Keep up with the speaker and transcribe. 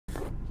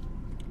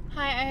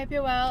I hope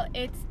you're well.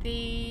 It's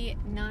the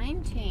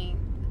 19th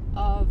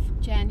of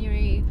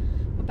January.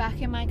 We're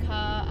back in my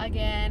car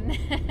again.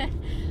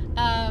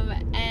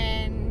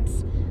 And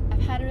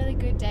I've had a really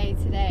good day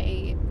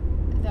today,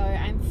 though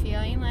I'm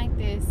feeling like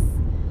this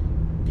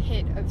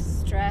pit of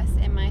stress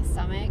in my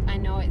stomach. I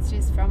know it's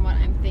just from what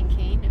I'm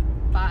thinking,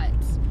 but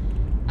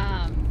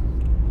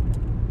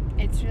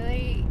it's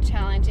really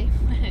challenging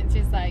when it's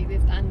just like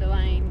this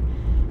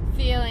underlying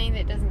feeling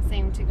that doesn't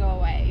seem to go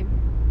away.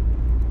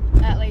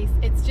 At least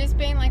it's just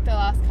been like the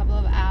last couple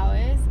of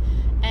hours,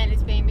 and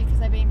it's been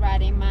because I've been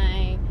writing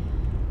my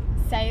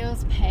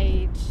sales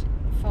page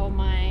for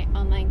my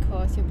online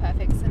course, Your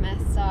Perfect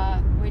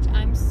Semester, which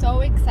I'm so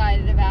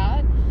excited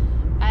about.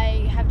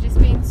 I have just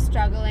been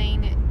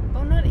struggling,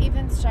 or not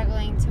even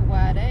struggling, to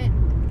word it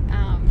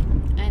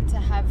and to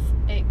have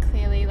it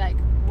clearly like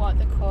what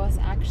the course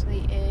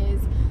actually is,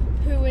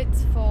 who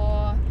it's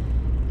for,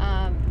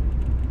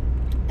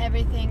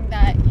 everything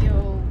that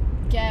you'll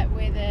get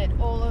with it,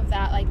 all of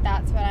that. Like,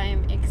 that's what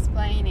I'm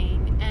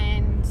explaining.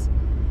 And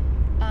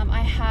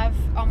I have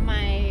on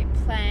my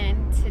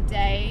plan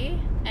today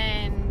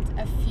and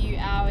a few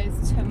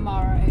hours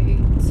tomorrow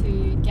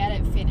to get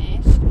it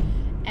finished.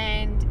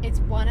 And it's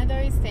one of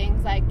those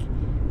things, like,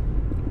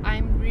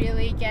 I'm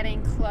really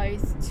getting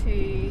close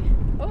to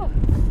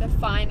the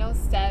final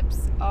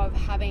steps of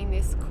having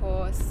this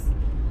course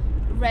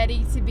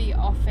ready to be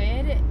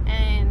offered,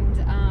 and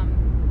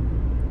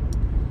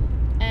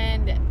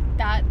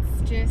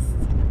that's just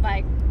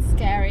like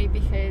scary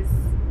because,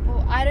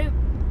 well, I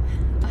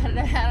don't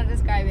know how to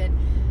describe it.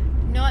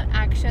 Not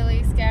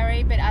actually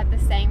scary, but at the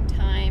same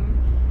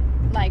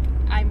time, like,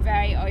 I'm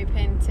very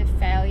open to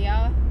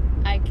failure.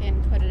 I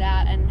can put it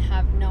out and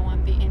have no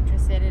one be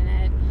interested in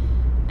it,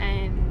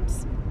 and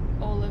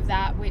all of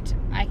that, which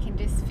I can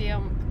just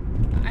feel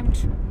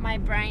my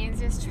brain's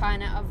just trying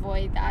to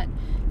avoid that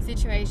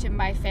situation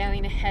by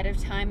failing ahead of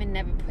time and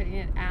never putting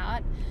it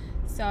out.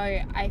 So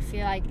I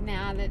feel like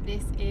now that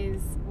this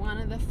is one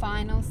of the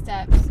final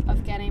steps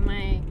of getting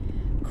my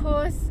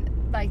course,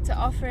 like, to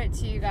offer it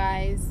to you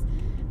guys,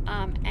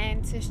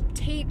 and to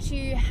teach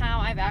you how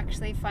I've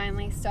actually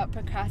finally stopped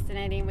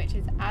procrastinating, which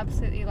is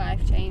absolutely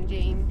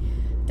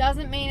life-changing.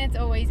 Doesn't mean it's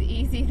always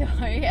easy though,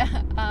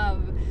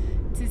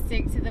 to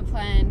stick to the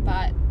plan,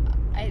 but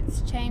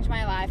it's changed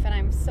my life and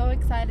I'm so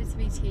excited to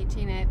be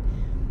teaching it.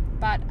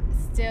 But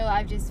still,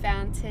 I've just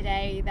found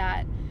today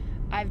that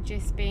I've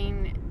just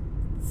been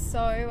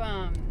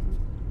so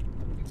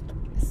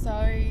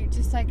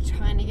just like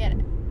trying to get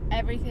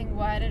everything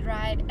worded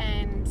right,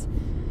 and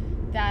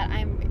that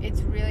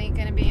it's really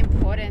going to be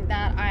important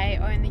that I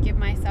only give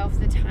myself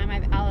the time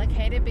I've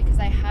allocated, because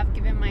I have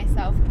given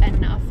myself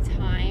enough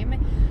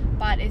time.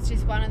 But it's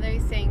just one of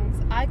those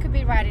things, I could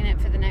be writing it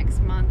for the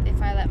next month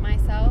if I let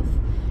myself,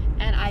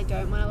 and I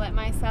don't want to let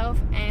myself.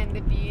 And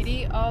the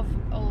beauty of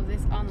all of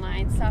this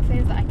online stuff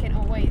is I can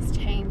always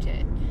change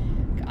it.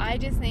 I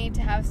just need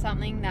to have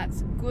something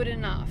that's good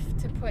enough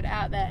to put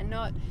out there,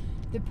 not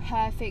the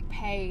perfect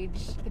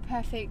page, the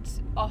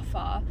perfect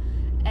offer.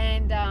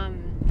 And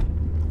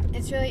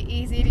it's really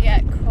easy to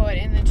get caught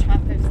in the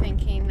trap of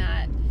thinking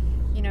that,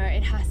 you know,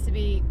 it has to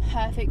be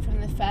perfect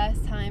from the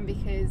first time,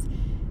 because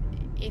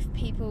if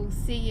people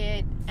see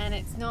it and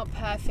it's not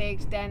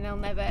perfect, then they'll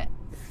never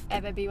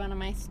ever be one of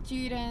my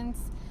students,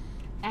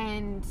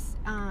 and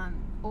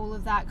all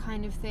of that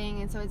kind of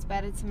thing. And so it's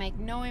better to make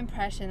no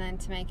impression than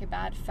to make a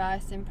bad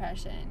first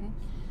impression.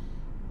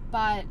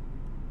 But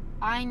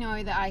I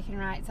know that I can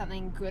write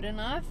something good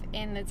enough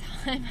in the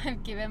time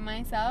I've given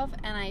myself,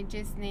 and I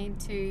just need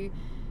to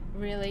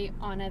really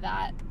honor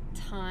that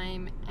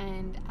time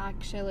and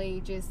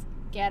actually just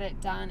get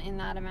it done in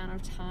that amount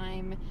of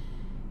time,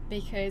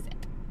 because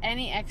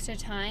any extra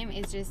time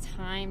is just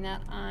time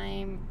that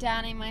I'm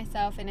downing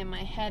myself and in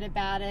my head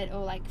about it,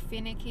 or like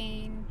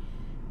finicking,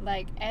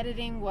 like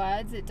editing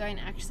words that don't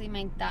actually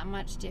make that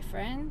much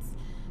difference.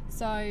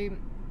 So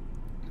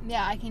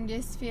yeah, I can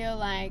just feel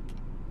like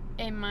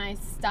in my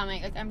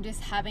stomach, like I'm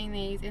just having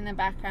these in the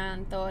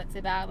background thoughts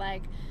about,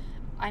 like,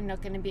 I'm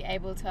not going to be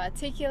able to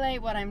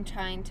articulate what I'm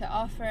trying to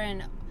offer,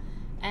 and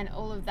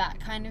all of that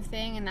kind of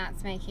thing. And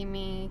that's making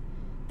me,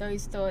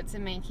 those thoughts are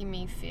making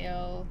me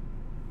feel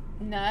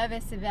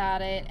nervous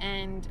about it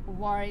and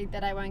worried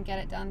that I won't get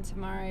it done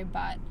tomorrow.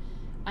 But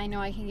I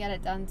know I can get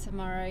it done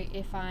tomorrow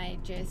if I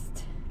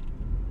just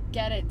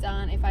get it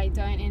done, if I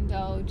don't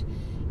indulge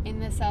in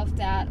the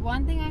self-doubt.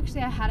 One thing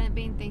actually I hadn't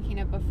been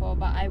thinking of before,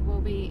 but I will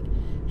be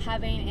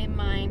having in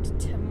mind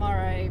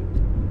tomorrow.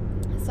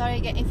 Sorry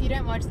again if you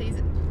don't watch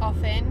these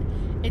often,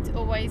 it's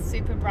always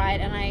super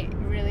bright and I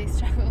really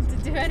struggle to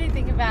do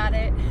anything about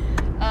it.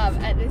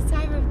 At this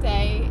time of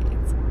day,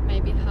 it's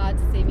maybe hard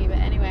to see me, but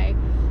anyway,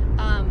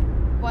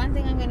 one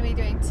thing I'm going to be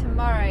doing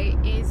tomorrow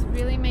is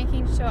really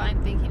making sure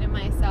I'm thinking of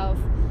myself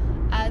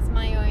as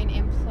my own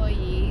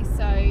employee.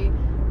 So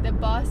the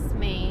boss,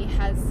 me,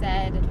 has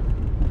said,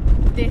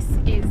 this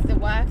is the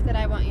work that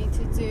I want you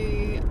to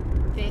do,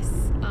 this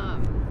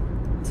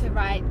to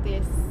write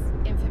this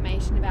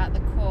information about the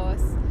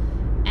course,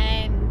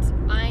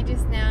 and I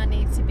just now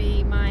need to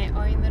be my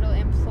own little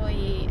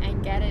employee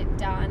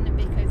done,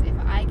 because if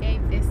I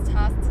gave this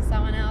task to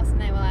someone else and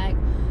they were like,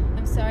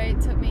 I'm sorry,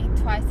 it took me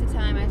twice the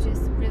time, I was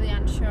just really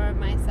unsure of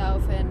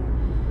myself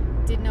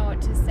and didn't know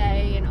what to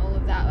say and all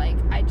of that, like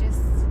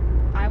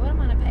I wouldn't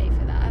want to pay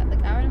for that.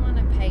 Like I wouldn't want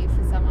to pay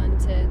for someone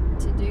to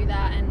do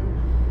that, and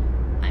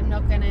I'm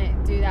not going to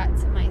do that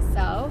to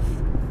myself.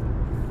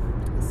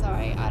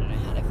 Sorry, I don't know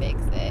how to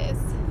fix this.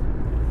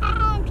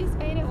 I've just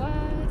made it worse.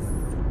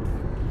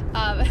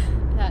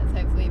 That's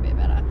hopefully a bit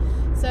better.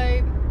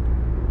 So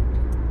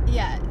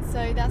yeah,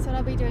 so that's what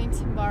I'll be doing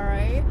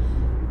tomorrow.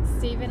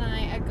 Steve and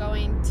I are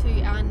going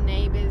to our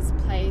neighbour's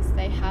place.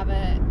 They have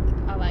a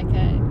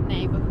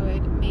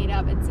neighbourhood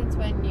meetup, and since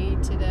we're new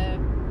to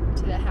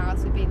the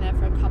house, we've been there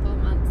for a couple of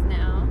months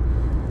now.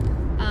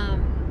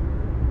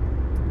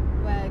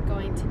 We're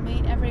going to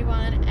meet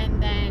everyone,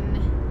 and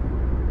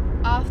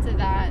then after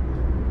that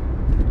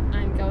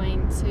I'm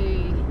going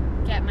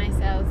to get my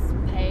sales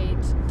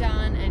page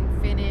done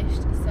and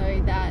finished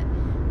so that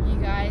you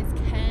guys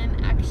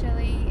can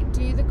actually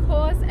do the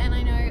course. And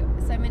I know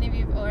so many of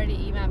you have already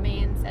emailed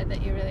me and said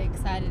that you're really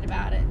excited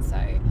about it, so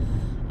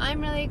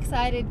I'm really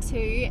excited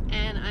too,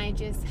 and I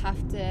just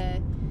have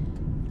to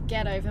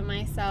get over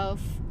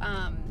myself.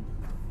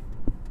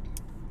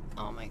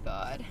 Oh my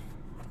god.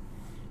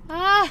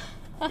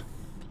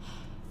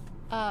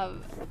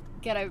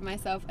 Get over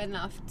myself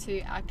enough to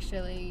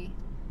actually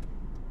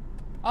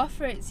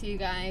offer it to you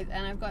guys,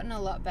 and I've gotten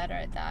a lot better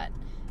at that.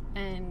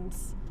 And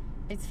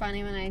it's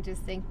funny when I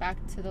just think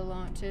back to the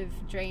launch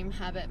of Dream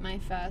Habit, my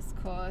first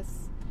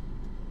course,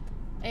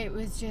 it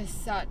was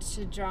just such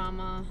a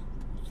drama.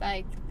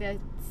 Like the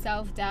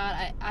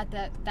self-doubt, at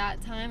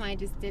that time I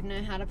just didn't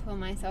know how to pull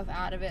myself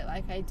out of it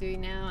like I do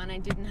now, and I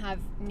didn't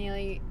have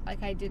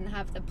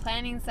the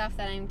planning stuff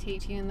that I'm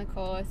teaching in the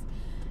course,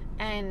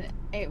 and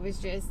it was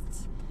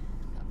just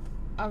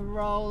a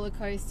roller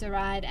coaster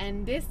ride.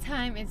 And this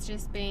time it's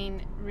just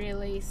been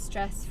really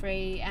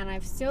stress-free, and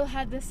I've still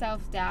had the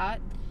self-doubt,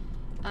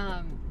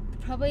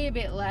 probably a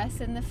bit less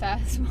than the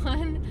first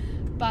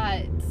one,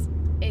 but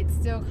it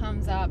still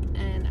comes up,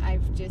 and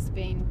I've just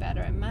been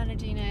better at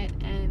managing it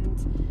and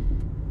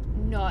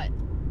not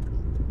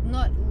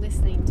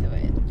listening to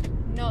it,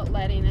 not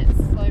letting it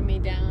slow me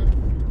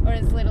down, or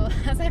as little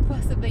as I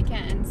possibly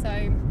can.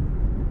 So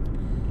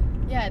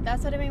yeah,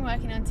 that's what I've been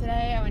working on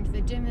today. I went to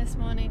the gym this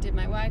morning, did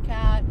my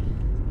workout,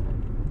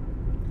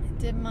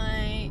 did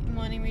my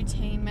morning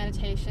routine,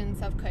 meditation,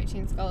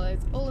 self-coaching scholars,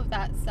 all of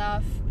that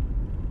stuff.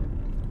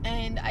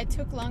 And I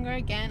took longer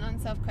again on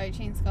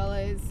self-coaching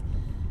scholars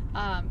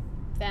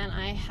than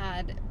I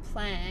had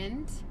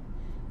planned,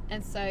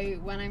 and so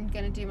when I'm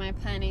going to do my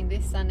planning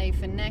this Sunday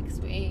for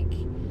next week,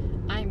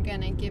 I'm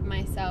going to give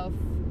myself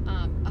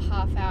a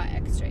half hour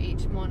extra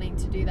each morning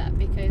to do that,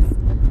 because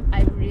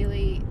I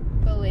really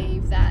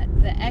believe that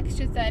the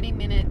extra 30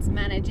 minutes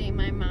managing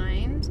my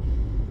mind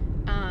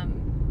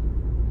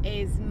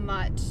is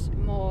much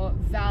more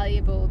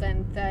valuable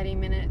than 30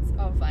 minutes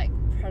of like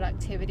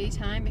productivity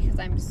time, because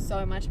I'm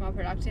so much more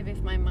productive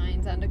if my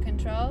mind's under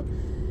control.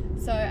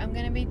 So I'm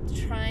going to be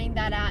trying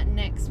that out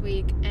next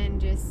week and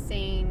just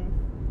seeing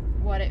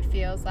what it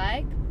feels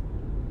like.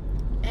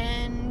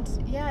 And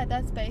yeah,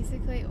 that's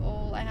basically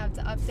all I have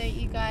to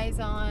update you guys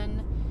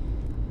on.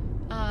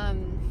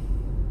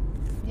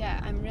 Yeah,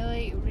 I'm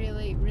really,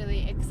 really,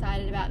 really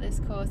excited about this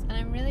course, and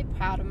I'm really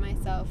proud of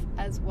myself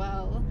as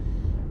well,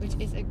 which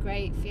is a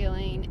great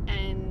feeling.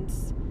 And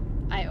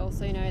I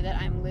also know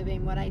that I'm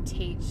living what I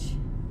teach,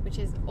 which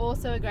is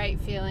also a great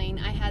feeling.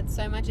 I had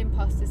so much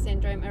imposter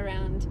syndrome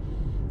around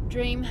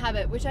Dream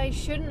Habit, which I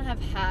shouldn't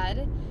have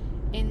had,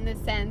 in the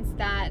sense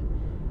that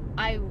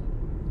I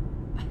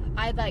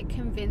like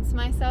convinced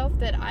myself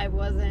that I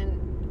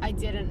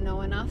didn't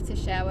know enough to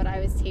share what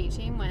I was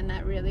teaching, when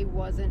that really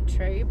wasn't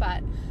true.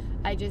 But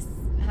I just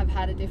have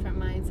had a different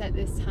mindset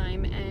this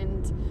time,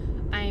 and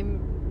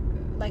I'm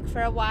like,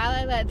 for a while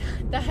I let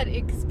that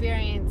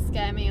experience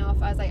scare me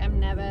off. I was like, I'm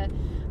not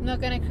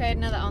going to create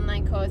another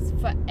online course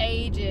for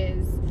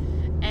ages.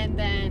 And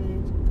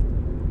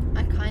then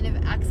I kind of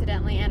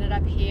accidentally ended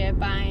up here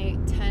by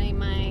turning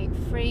my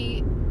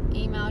free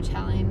email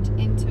challenge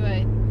into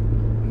a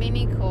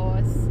mini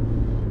course,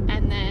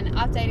 and then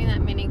updating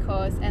that mini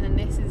course, and then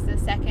this is the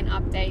second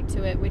update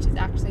to it, which is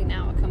actually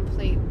now a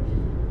complete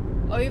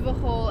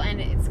overhaul, and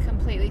it's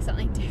completely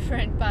something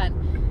different. But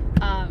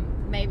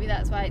maybe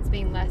that's why it's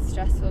been less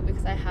stressful,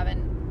 because I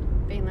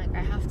haven't been like,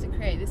 I have to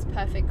create this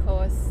perfect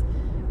course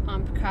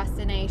on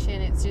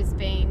procrastination. It's just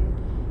been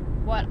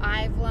what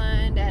I've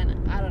learned,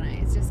 and I don't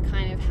know, it's just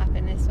kind of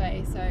happened this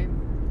way. So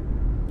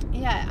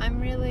yeah,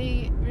 I'm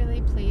really, really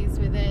pleased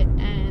with it,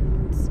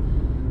 and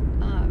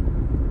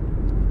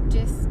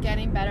just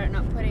getting better at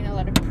not putting a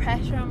lot of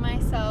pressure on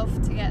myself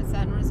to get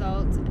certain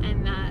results,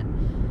 and that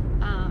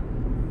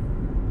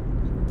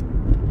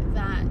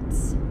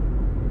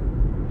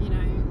you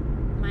know,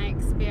 my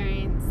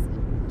experience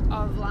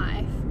of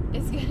life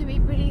is going to be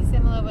pretty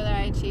similar whether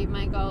I achieve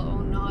my goal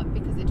or not,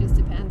 because it just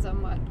depends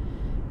on what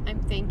I'm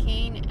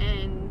thinking.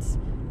 And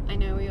I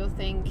know we all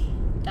think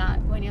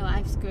that when your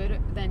life's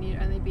good, then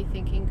you'd only be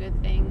thinking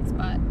good things,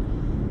 but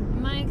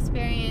in my experience,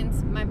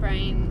 experience, my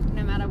brain,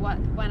 no matter what,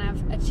 when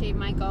I've achieved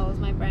my goals,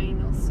 my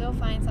brain will still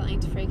find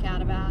something to freak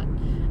out about,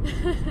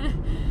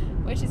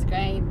 which is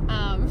great.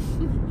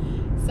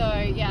 So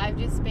yeah, I've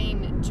just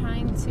been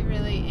trying to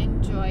really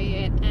enjoy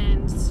it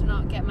and to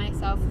not get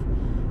myself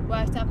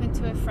worked up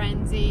into a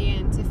frenzy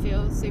and to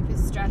feel super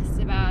stressed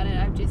about it.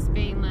 I've just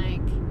been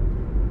like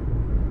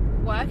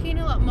working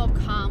a lot more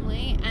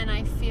calmly, and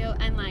I feel,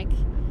 and like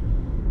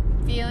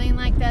feeling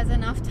like there's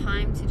enough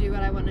time to do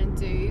what I want to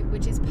do,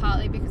 which is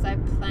partly because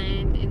I've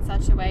planned in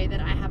such a way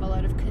that I have a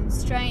lot of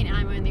constraint and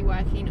I'm only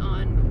working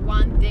on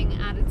one thing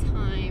at a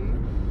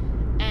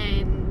time,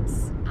 and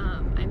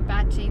I'm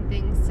batching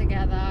things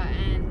together,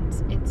 and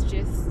it's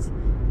just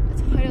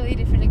a totally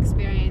different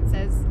experience.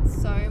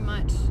 There's so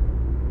much,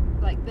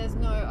 like, there's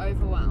no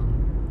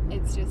overwhelm.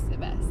 It's just the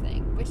best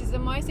thing, which is the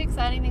most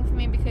exciting thing for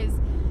me, because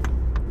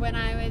when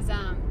I was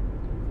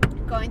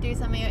going through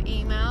some of your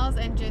emails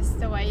and just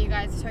the way you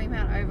guys are talking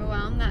about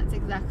overwhelm, that's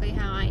exactly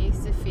how I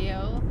used to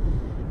feel,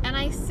 and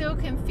I still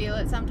can feel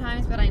it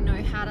sometimes, but I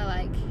know how to,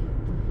 like,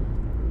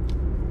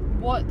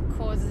 what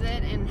causes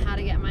it and how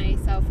to get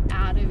myself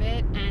out of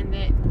it, and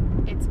that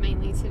it's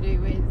mainly to do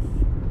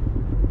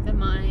with the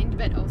mind,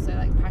 but also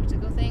like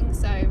practical things.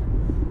 So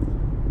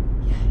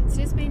yeah, it's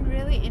just been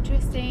really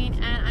interesting,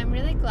 and I'm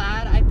really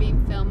glad I've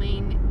been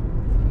filming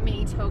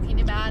me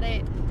talking about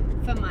it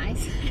for my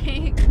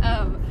sake.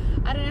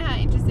 I don't know how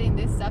interesting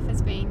this stuff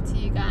has been to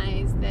you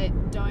guys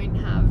that don't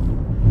have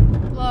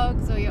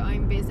blogs or your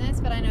own business,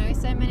 but I know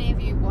so many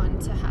of you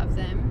want to have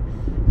them.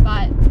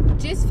 But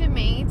just for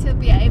me to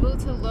be able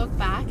to look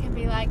back and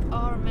be like,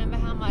 oh, remember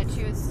how much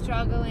you were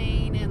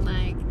struggling, and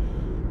like,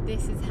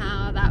 this is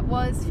how that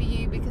was for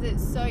you, because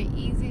it's so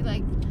easy,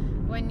 like,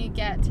 when you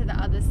get to the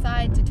other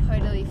side, to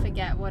totally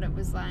forget what it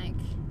was like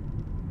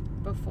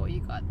before you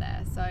got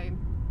there. So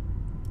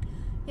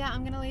yeah,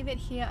 I'm gonna leave it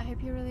here. I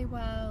hope you're really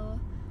well.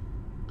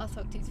 I'll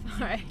talk to you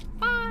tomorrow.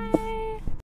 Bye.